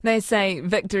They say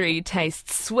victory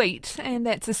tastes sweet, and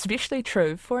that's especially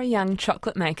true for a young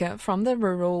chocolate maker from the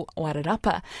rural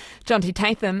Wairarapa. Jonty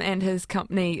Tatham and his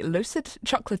company Lucid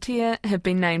Chocolatier have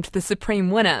been named the supreme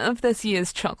winner of this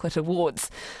year's Chocolate Awards.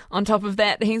 On top of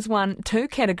that, he's won 2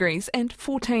 categories and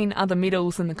 14 other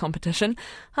medals in the competition,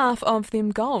 half of them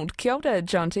gold. Kia ora,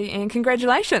 Jonty, and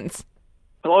congratulations.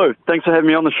 Hello, thanks for having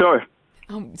me on the show.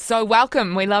 So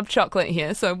welcome. We love chocolate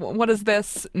here. So what does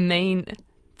this mean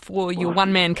for your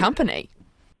one-man company?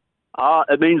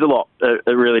 It means a lot.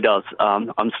 It really does.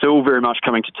 I'm still very much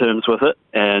coming to terms with it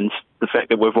and the fact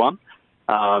that we've won.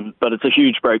 But it's a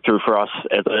huge breakthrough for us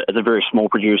as a very small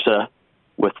producer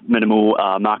with minimal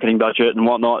marketing budget and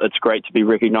whatnot. It's great to be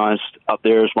recognised up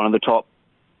there as one of the top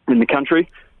in the country.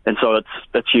 And so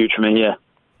it's huge for me, yeah.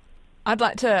 I'd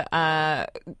like to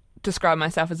describe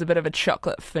myself as a bit of a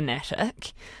chocolate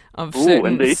fanatic of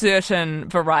certain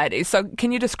varieties. So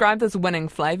can you describe this winning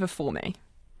flavour for me?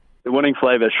 The winning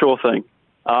flavour, sure thing.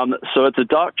 So it's a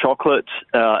dark chocolate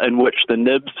in which the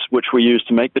nibs, which we use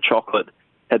to make the chocolate,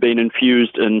 have been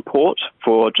infused in port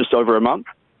for just over a month.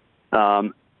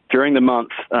 During the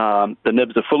month, the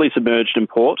nibs are fully submerged in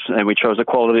port, and we chose a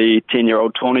quality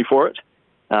 10-year-old tawny for it.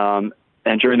 And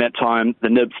during that time, the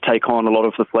nibs take on a lot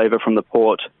of the flavour from the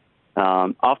port.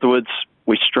 Afterwards,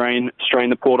 we strain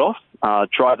the port off,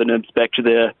 dry the nibs back to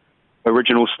their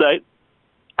original state,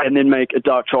 and then make a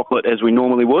dark chocolate as we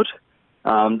normally would.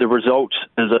 The result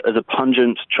is a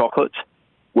pungent chocolate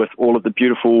with all of the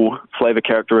beautiful flavour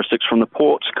characteristics from the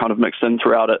port kind of mixed in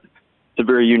throughout it. It's a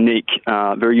very unique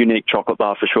chocolate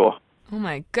bar for sure. Oh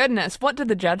my goodness, what did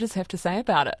the judges have to say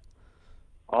about it?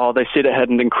 Oh, they said it had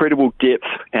an incredible depth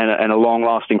and a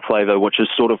long-lasting flavour, which is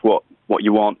sort of what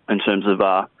you want in terms of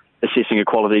assessing a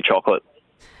quality chocolate.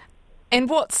 And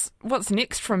what's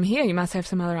next from here? You must have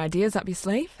some other ideas up your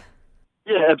sleeve.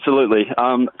 Yeah, absolutely.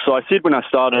 So I said when I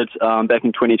started back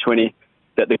in 2020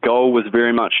 that the goal was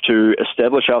very much to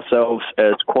establish ourselves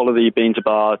as quality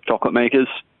bean-to-bar chocolate makers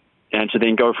and to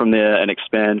then go from there and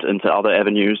expand into other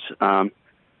avenues. I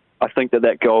think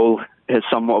that goal has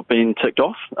somewhat been ticked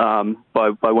off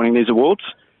by winning these awards.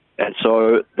 And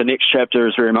so the next chapter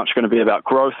is very much going to be about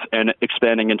growth and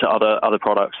expanding into other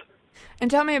products.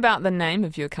 And tell me about the name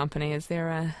of your company. Is there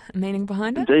a meaning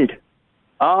behind it? Indeed.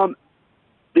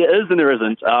 There is and there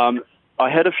isn't. I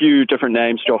had a few different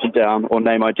names jotted down, or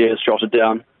name ideas jotted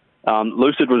down.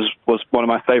 Lucid was one of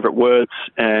my favourite words,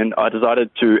 and I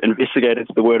decided to investigate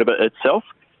into the word a bit itself.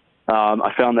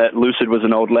 I found that lucid was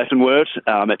an old Latin word.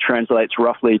 It translates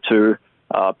roughly to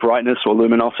brightness or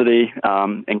luminosity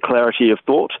and clarity of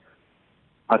thought.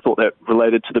 I thought that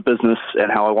related to the business and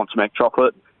how I want to make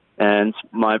chocolate. And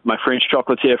my French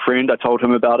chocolatier friend, I told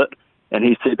him about it, and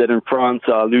he said that in France,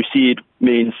 lucide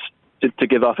means to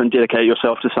give up and dedicate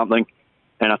yourself to something.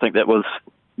 And I think that was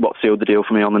what sealed the deal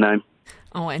for me on the name.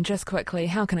 Oh, and just quickly,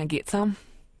 how can I get some?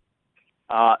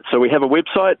 So we have a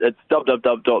website. It's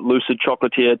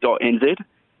www.lucidchocolatier.nz,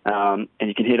 and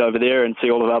you can head over there and see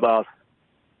all of our bars.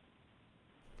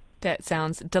 That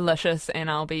sounds delicious, and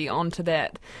I'll be on to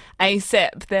that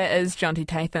ASAP. That is Jonty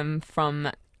Tatham from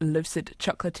Lucid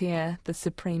Chocolatier, the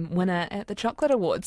supreme winner at the Chocolate Awards.